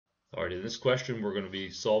Alright, in this question we're going to be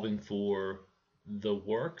solving for the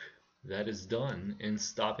work that is done in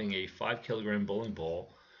stopping a 5 kilogram bowling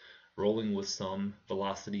ball rolling with some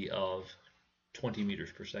velocity of 20 meters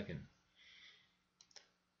per second.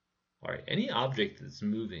 Alright, any object that's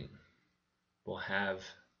moving will have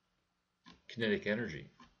kinetic energy.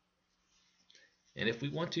 And if we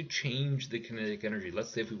want to change the kinetic energy,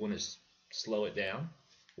 let's say if we want to slow it down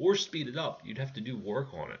or speed it up, you'd have to do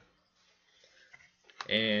work on it.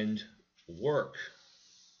 And work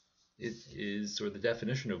or the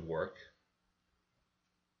definition of work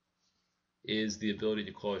is the ability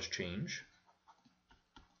to cause change.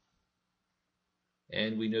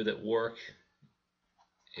 And we know that work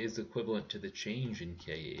is equivalent to the change in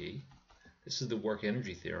Ke. This is the work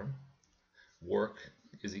energy theorem. Work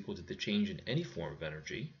is equal to the change in any form of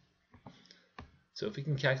energy. So if we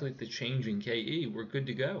can calculate the change in Ke, we're good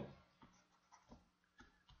to go.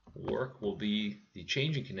 Work will be the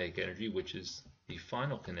change in kinetic energy, which is the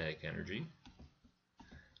final kinetic energy,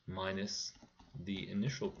 minus the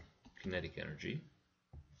initial kinetic energy.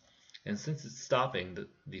 And since it's stopping,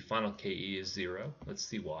 the final Ke is 0. Let's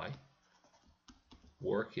see why.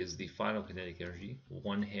 Work is the final kinetic energy,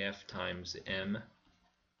 1/2 times m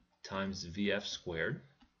times Vf squared,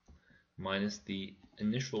 minus the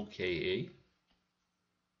initial Ke,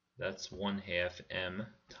 that's 1/2 m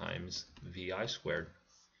times Vi squared.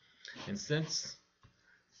 And since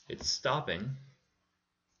it's stopping,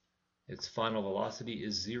 its final velocity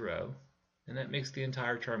is 0, and that makes the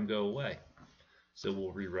entire term go away. So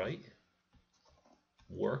we'll rewrite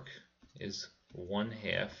work is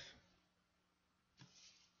 1/2,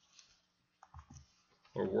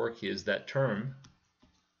 or work is that term,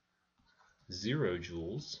 0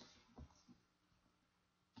 joules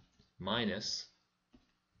minus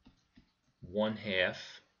 1/2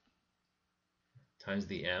 times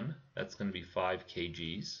the m, that's going to be 5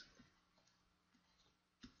 kgs,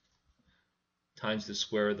 times the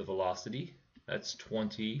square of the velocity, that's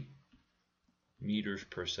 20 meters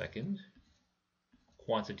per second,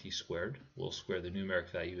 quantity squared. We'll square the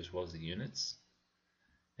numeric value as well as the units,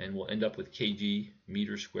 and we'll end up with kg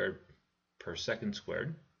meters squared per second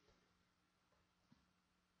squared.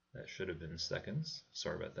 That should have been seconds,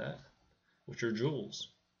 sorry about that, which are joules.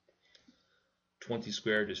 20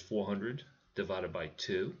 squared is 400, divided by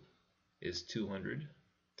 2 is 200,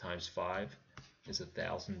 times 5 is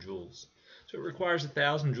 1,000 joules. So it requires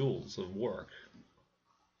 1,000 joules of work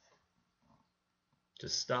to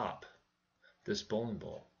stop this bowling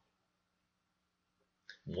ball.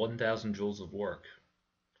 1,000 joules of work.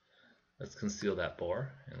 Let's conceal that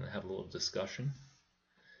bar and have a little discussion.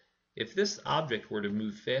 If this object were to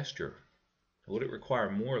move faster, would it require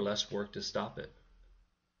more or less work to stop it?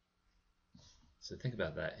 So think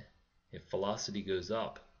about that. If velocity goes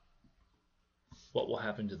up, what will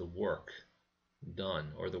happen to the work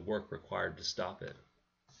done, or the work required to stop it?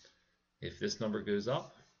 If this number goes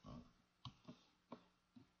up,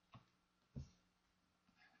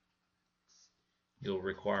 you'll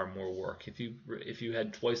require more work. If you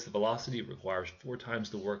had twice the velocity, it requires 4 times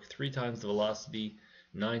the work, 3 times the velocity,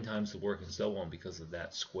 9 times the work, and so on, because of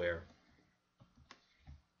that square.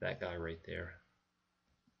 That guy right there.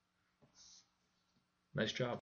 Nice job.